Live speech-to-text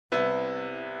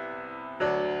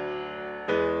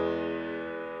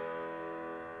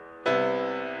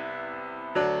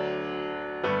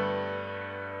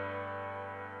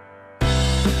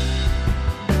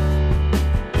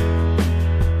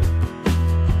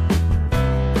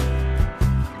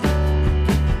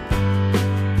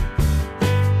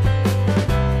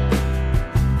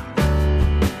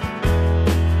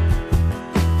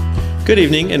Good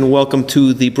evening and welcome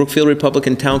to the Brookfield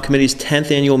Republican Town Committee's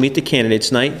 10th annual Meet the Candidates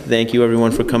night. Thank you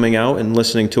everyone for coming out and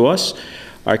listening to us.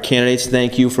 Our candidates,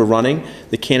 thank you for running.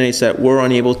 The candidates that were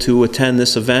unable to attend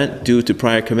this event due to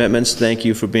prior commitments, thank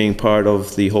you for being part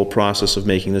of the whole process of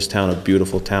making this town a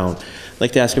beautiful town. I'd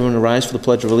like to ask everyone to rise for the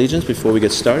Pledge of Allegiance before we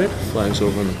get started. Flag's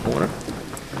over in the corner.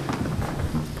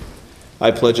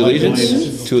 I pledge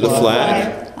allegiance to the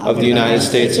flag of the United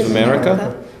States of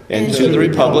America and to the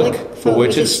republic for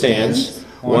which it stands,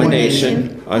 one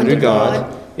nation, under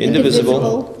God,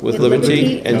 indivisible, with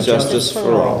liberty and justice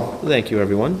for all. Thank you,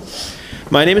 everyone.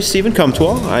 My name is Stephen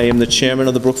Comtois. I am the chairman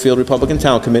of the Brookfield Republican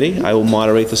Town Committee. I will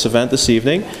moderate this event this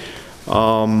evening.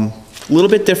 A little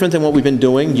bit different than what we've been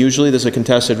doing. Usually there's a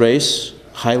contested race,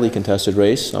 highly contested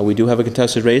race. We do have a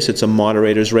contested race. It's a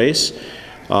moderator's race.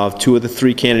 Two of the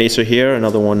three candidates are here.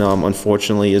 Another one,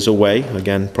 unfortunately, is away.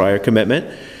 Again, prior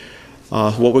commitment.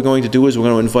 What we're going to do is we're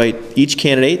going to invite each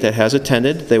candidate that has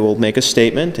attended. They will make a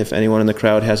statement. If anyone in the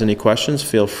crowd has any questions,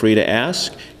 feel free to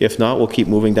ask. If not, we'll keep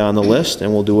moving down the list,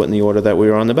 and we'll do it in the order that we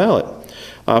are on the ballot.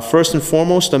 First and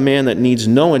foremost, a man that needs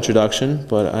no introduction,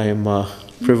 but I am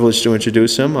privileged to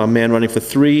introduce him, a man running for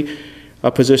three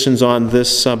positions on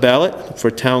this ballot, for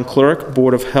Town Clerk,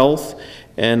 Board of Health,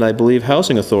 and I believe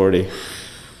Housing Authority.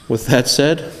 With that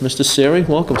said, Mr. Seri,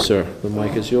 welcome, sir. The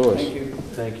mic is yours. Thank you.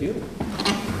 Thank you.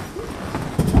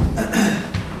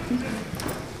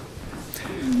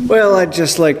 Well, I'd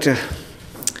just like to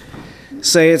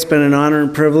say it's been an honor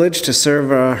and privilege to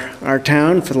serve our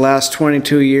town for the last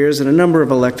 22 years in a number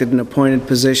of elected and appointed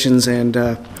positions. And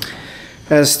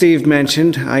as Steve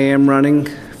mentioned, I am running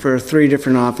for three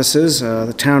different offices.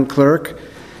 The town clerk.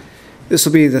 This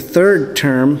will be the third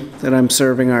term that I'm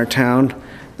serving our town.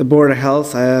 The Board of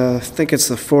Health, I think it's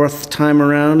the fourth time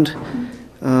around.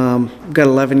 I've got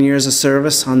 11 years of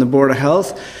service on the Board of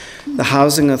Health. The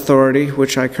Housing Authority,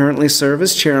 which I currently serve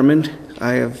as chairman,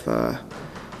 I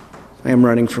am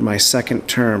running for my second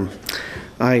term.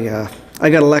 I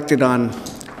got elected on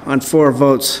 4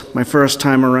 votes my first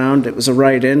time around. It was a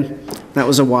write-in. That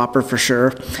was a whopper for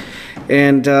sure.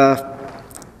 And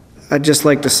I'd just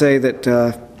like to say that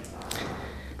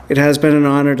it has been an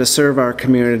honor to serve our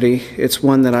community. It's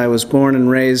one that I was born and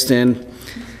raised in.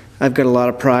 I've got a lot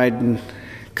of pride and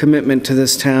commitment to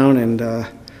this town, and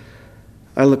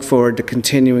I look forward to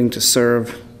continuing to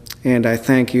serve, and I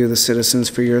thank you, the citizens,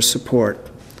 for your support.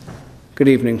 Good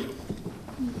evening.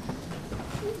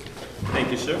 Thank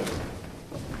you, sir.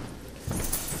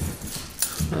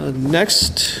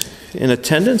 Next in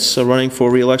attendance, running for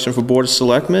re-election for Board of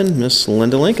Selectmen, Miss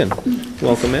Linda Lincoln.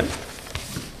 Welcome, ma'am.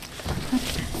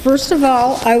 First of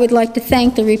all, I would like to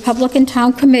thank the Republican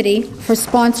Town Committee for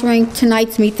sponsoring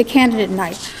tonight's Meet the Candidate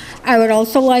night. I would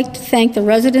also like to thank the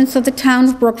residents of the town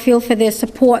of Brookfield for their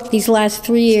support these last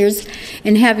 3 years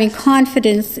and having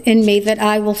confidence in me that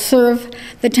I will serve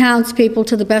the townspeople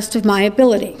to the best of my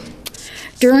ability.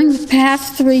 During the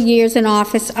past 3 years in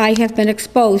office, I have been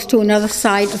exposed to another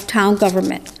side of town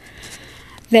government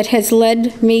that has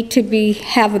led me to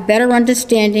have a better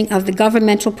understanding of the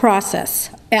governmental process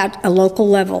at a local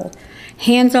level,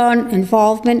 hands-on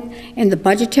involvement in the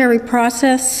budgetary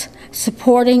process,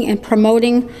 supporting and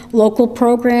promoting local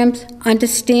programs,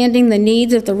 understanding the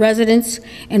needs of the residents,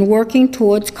 and working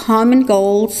towards common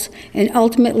goals, and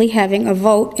ultimately having a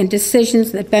vote and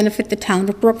decisions that benefit the town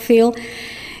of Brookfield,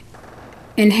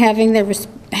 and having the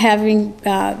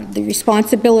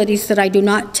responsibilities that I do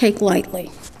not take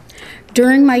lightly.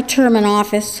 During my term in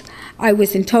office, I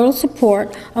was in total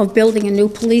support of building a new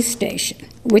police station,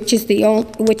 which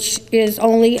is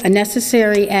only a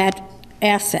necessary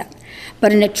asset,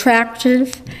 but an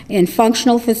attractive and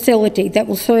functional facility that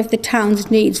will serve the town's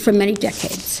needs for many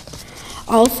decades.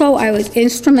 Also, I was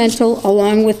instrumental,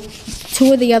 along with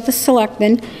 2 of the other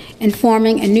selectmen, in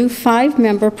forming a new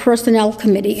 5-member personnel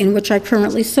committee in which I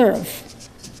currently serve.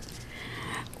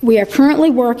 We are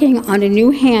currently working on a new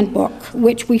handbook,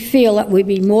 which we feel that would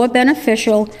be more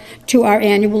beneficial to our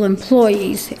annual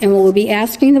employees, and we will be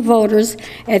asking the voters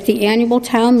at the annual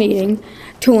town meeting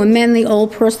to amend the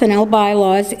old personnel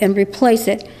bylaws and replace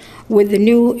it with the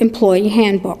new employee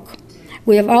handbook.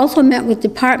 We have also met with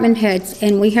department heads,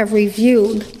 and we have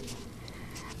reviewed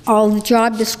all the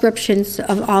job descriptions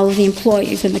of all of the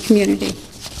employees in the community.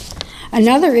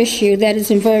 Another issue that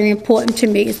is very important to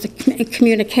me is the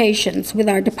communications with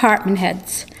our department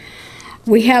heads.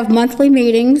 We have monthly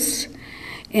meetings,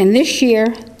 and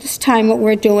this time what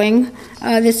we're doing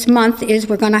this month is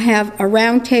we're going to have a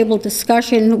roundtable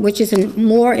discussion, which is a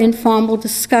more informal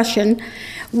discussion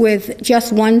with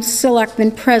just one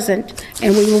selectman present,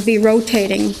 and we will be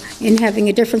rotating and having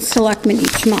a different selectman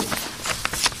each month.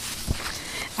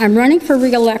 I'm running for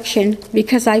re-election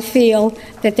because I feel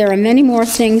that there are many more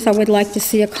things I would like to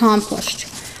see accomplished.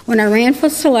 When I ran for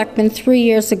selectman 3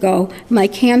 years ago, my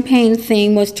campaign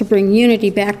theme was to bring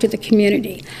unity back to the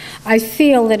community. I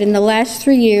feel that in the last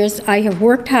 3 years, I have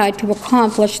worked hard to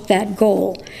accomplish that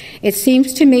goal. It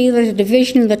seems to me that the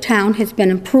division of the town has been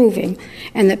improving,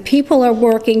 and that people are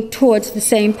working towards the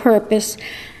same purpose.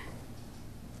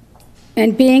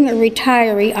 And being a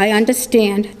retiree, I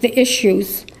understand the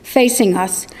issues facing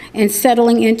us and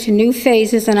settling into new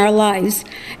phases in our lives,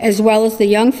 as well as the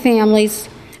young families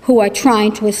who are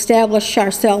trying to establish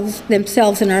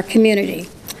themselves in our community.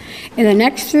 In the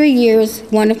next 3 years,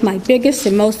 one of my biggest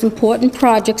and most important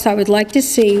projects I would like to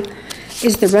see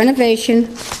is the renovation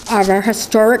of our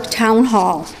historic town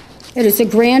hall. It is a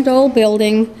grand old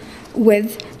building.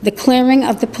 With the clearing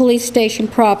of the police station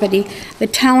property, the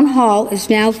town hall is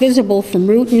now visible from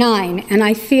Route 9, and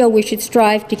I feel we should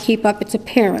strive to keep up its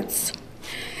appearance,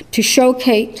 to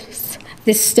showcase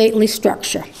this stately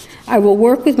structure. I will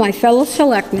work with my fellow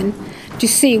selectmen to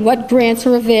see what grants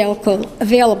are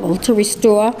available to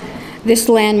restore this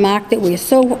landmark that we are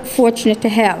so fortunate to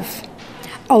have.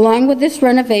 Along with this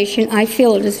renovation, I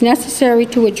feel it is necessary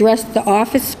to address the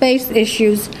office space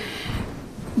issues,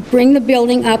 bring the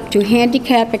building up to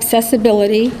handicap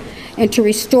accessibility, and to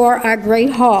restore our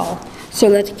great hall so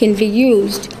that it can be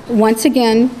used once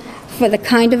again for the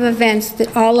kind of events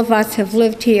that all of us have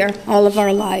lived here all of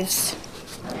our lives.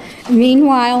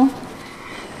 Meanwhile,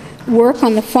 work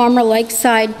on the former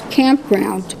Lakeside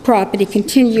Campground property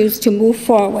continues to move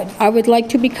forward. I would like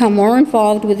to become more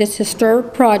involved with this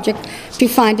historic project to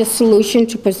find a solution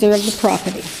to preserve the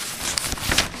property.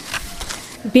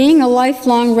 Being a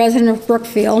lifelong resident of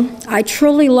Brookfield, I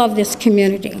truly love this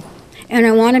community, and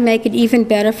I want to make it even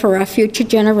better for our future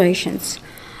generations.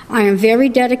 I am a very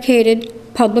dedicated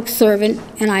public servant,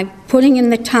 and I'm putting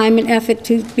in the time and effort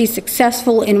to be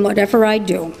successful in whatever I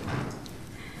do.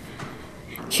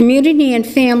 Community and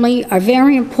family are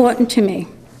very important to me.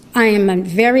 I am a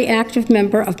very active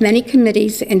member of many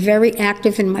committees and very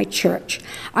active in my church.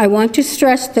 I want to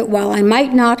stress that while I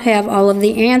might not have all of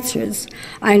the answers,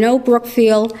 I know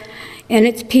Brookfield and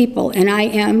its people, and I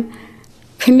am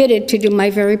committed to do my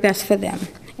very best for them.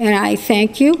 And I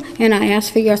thank you, and I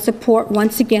ask for your support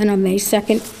once again on May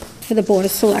 2nd for the Board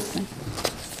of Selectmen.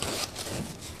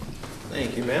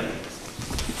 Thank you, ma'am.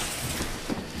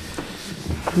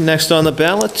 Next on the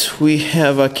ballot, we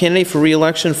have a candidate for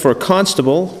re-election for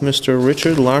constable, Mr.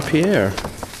 Richard LaPierre.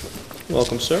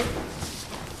 Welcome, sir.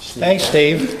 Thanks,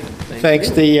 Steve. Thanks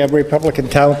the Republican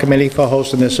Town Committee for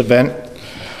hosting this event.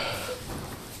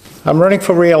 I'm running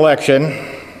for re-election.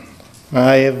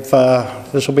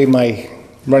 This will be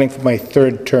running for my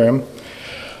third term.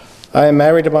 I am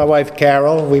married to my wife,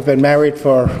 Carol. We've been married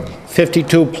for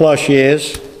 52 plus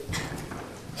years.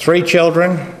 3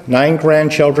 children, 9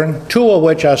 grandchildren, 2 of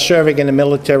which are serving in the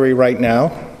military right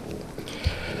now.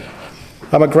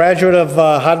 I'm a graduate of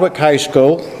Hardwick High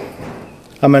School.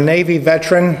 I'm a Navy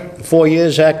veteran, 4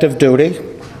 years active duty.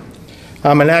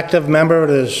 I'm an active member of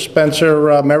the Spencer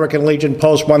American Legion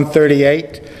Post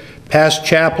 138, past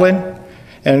chaplain,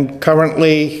 and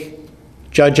currently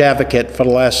judge advocate for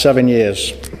the last 7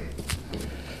 years.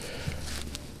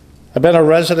 I've been a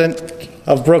resident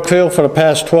of Brookfield for the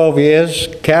past 12 years.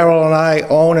 Carol and I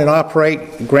own and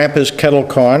operate Grandpa's Kettle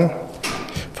Corn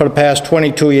for the past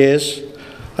 22 years.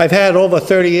 I've had over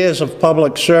 30 years of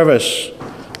public service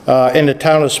in the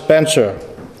town of Spencer.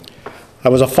 I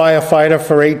was a firefighter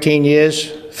for 18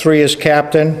 years, 3 as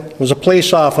captain, was a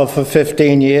police officer for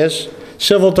 15 years,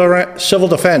 civil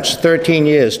defense 13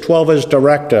 years, 12 as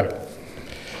director.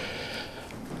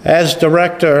 As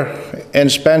director in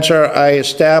Spencer, I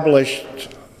established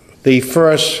the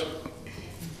first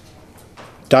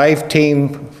dive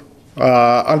team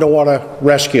underwater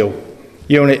rescue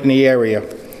unit in the area.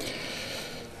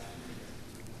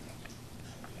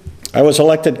 I was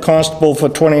elected constable for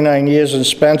 29 years in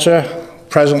Spencer.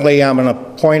 Presently, I'm an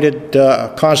appointed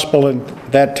constable in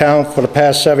that town for the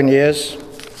past 7 years.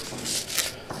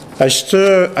 I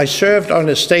served on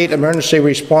the state emergency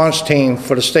response team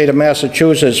for the state of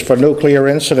Massachusetts for nuclear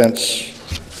incidents.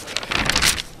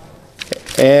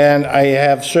 And I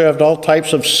have served all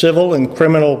types of civil and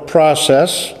criminal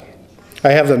process.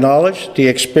 I have the knowledge, the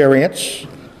experience,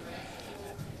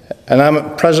 and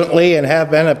I'm presently and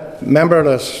have been a member of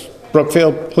the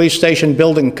Brookfield Police Station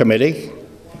Building Committee.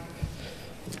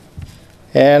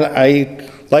 And I'd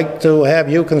like to have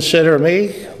you consider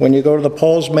me when you go to the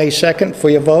polls May 2nd for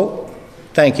your vote.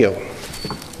 Thank you.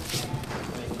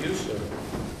 Thank you, sir.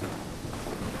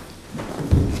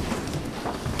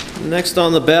 Next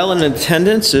on the ballot in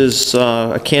attendance is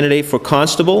a candidate for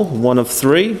constable, one of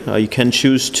three. You can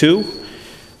choose two.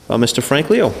 Mr. Frank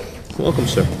Leo. Welcome,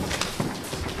 sir.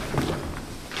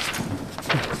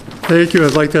 Thank you.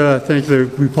 I'd like to thank the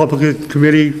Republican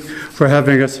Committee for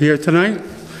having us here tonight.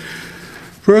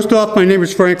 First off, my name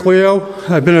is Frank Leo.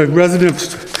 I've been a resident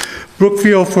of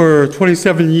Brookfield for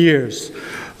 27 years.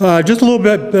 Just a little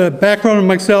bit background on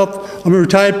myself. I'm a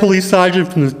retired police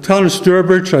sergeant from the town of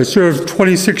Sturbridge. I served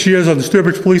 26 years on the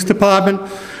Sturbridge Police Department,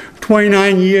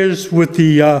 29 years with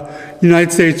the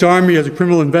United States Army as a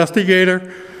criminal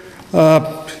investigator.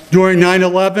 During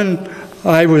 9/11,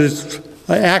 I was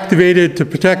activated to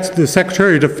protect the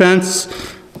Secretary of Defense.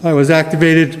 I was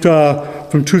activated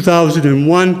from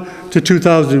 2001 to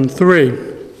 2003.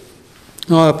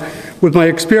 With my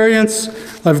experience,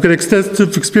 I've got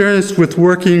extensive experience with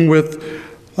working with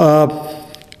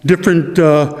different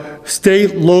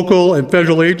state, local, and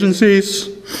federal agencies.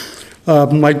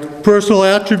 My personal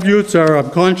attributes are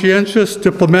I'm conscientious,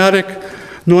 diplomatic,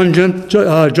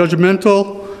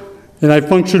 non-judgmental, and I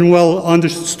function well under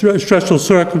stressful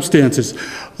circumstances.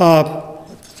 While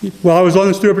I was on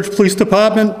the Sturbridge Police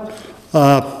Department,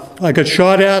 I got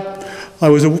shot at.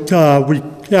 We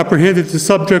apprehended the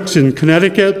subjects in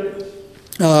Connecticut.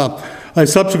 I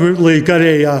subsequently got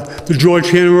the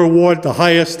George Hanner Award, the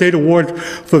highest state award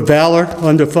for valor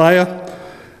under fire.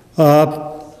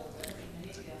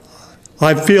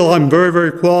 I feel I'm very,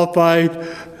 very qualified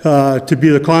to be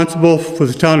the constable for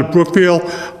the town of Brookfield.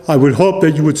 I would hope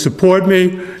that you would support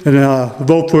me and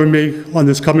vote for me on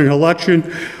this coming election.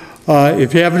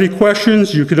 If you have any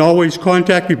questions, you can always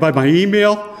contact me by my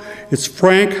email. It's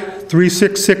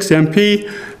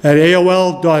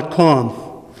frank366mp@aol.com.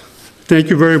 Thank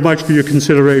you very much for your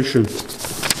consideration.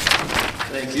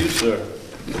 Thank you, sir.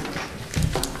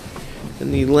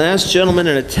 And the last gentleman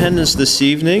in attendance this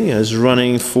evening is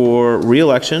running for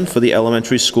re-election for the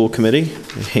Elementary School Committee,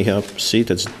 a seat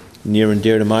that's near and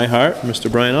dear to my heart,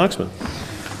 Mr. Brian Oxman.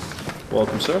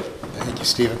 Welcome, sir. Thank you,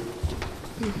 Stephen.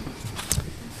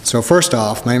 So first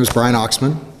off, my name is Brian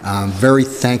Oxman. I'm very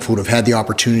thankful to have had the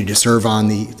opportunity to serve on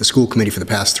the school committee for the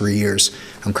past 3 years.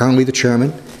 I'm currently the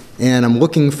chairman, and I'm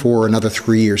looking for another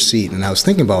 3-year seat. And I was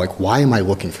thinking about, like, why am I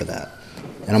looking for that?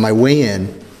 And on my way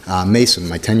in, Mason,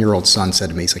 my 10-year-old son, said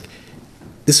to me, he's like,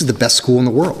 this is the best school in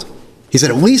the world. He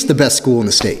said, at least the best school in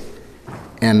the state.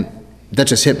 And that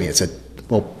just hit me. It said,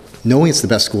 well, knowing it's the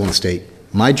best school in the state,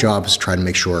 my job is to try to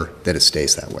make sure that it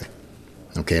stays that way.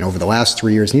 Okay, and over the last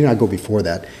 3 years, and even I go before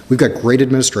that, we've got great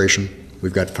administration,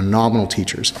 we've got phenomenal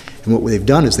teachers, and what they've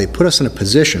done is they've put us in a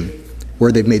position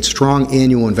where they've made strong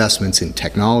annual investments in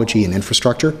technology and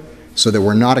infrastructure, so that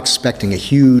we're not expecting a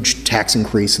huge tax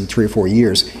increase in 3 or 4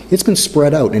 years. It's been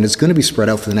spread out, and it's going to be spread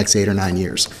out for the next 8 or 9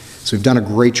 years. So we've done a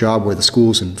great job where the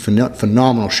school's in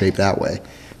phenomenal shape that way.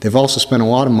 They've also spent a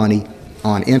lot of money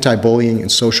on anti-bullying and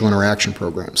social interaction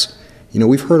programs. You know,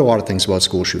 we've heard a lot of things about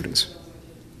school shootings.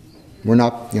 We're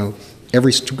not, you know,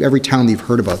 every town that you've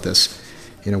heard about this,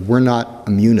 you know, we're not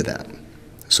immune to that.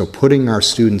 So putting our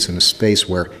students in a space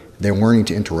where they're learning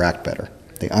to interact better,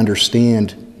 they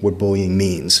understand what bullying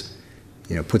means,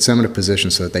 you know, puts them in a position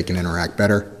so that they can interact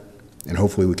better, and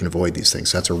hopefully we can avoid these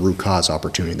things. That's a root cause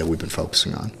opportunity that we've been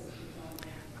focusing on.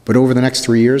 But over the next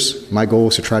 3 years, my goal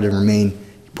is to try to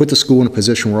put the school in a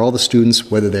position where all the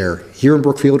students, whether they're here in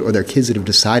Brookfield or they're kids that have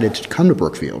decided to come to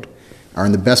Brookfield, are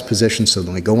in the best position so that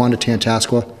when they go on to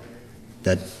Tantascwa,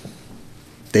 that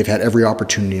they've had every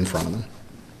opportunity in front of them.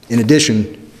 In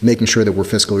addition, making sure that we're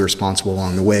fiscally responsible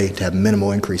along the way to have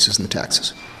minimal increases in the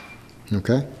taxes.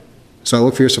 Okay? So I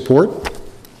look for your support,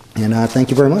 and thank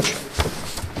you very much.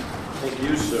 Thank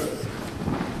you, sir.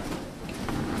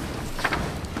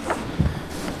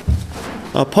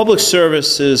 Public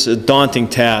service is a daunting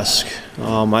task.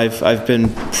 I've been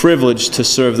privileged to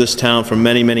serve this town for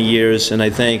many, many years, and I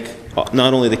thank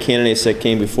not only the candidates that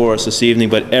came before us this evening,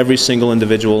 but every single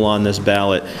individual on this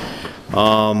ballot.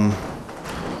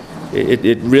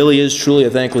 It really is truly a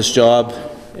thankless job,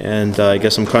 and I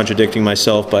guess I'm contradicting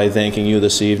myself by thanking you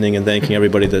this evening and thanking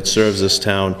everybody that serves this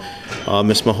town.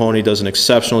 Ms. Mahoney does an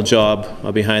exceptional job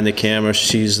behind the camera.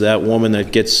 She's that woman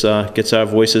that gets our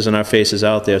voices and our faces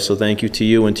out there, so thank you to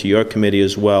you and to your committee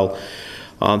as well.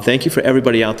 Thank you for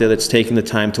everybody out there that's taking the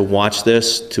time to watch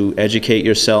this, to educate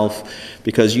yourself,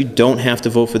 because you don't have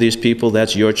to vote for these people.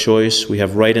 That's your choice. We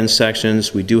have write-in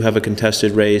sections. We do have a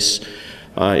contested race.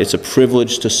 It's a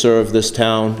privilege to serve this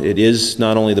town. It is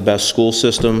not only the best school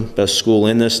system, best school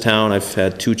in this town. I've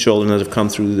had 2 children that have come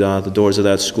through the doors of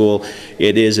that school.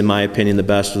 It is, in my opinion, the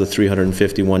best of the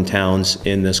 351 towns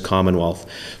in this Commonwealth.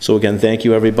 So again, thank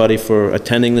you everybody for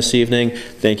attending this evening.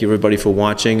 Thank you everybody for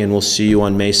watching, and we'll see you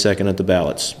on May 2nd at the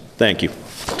ballots. Thank you.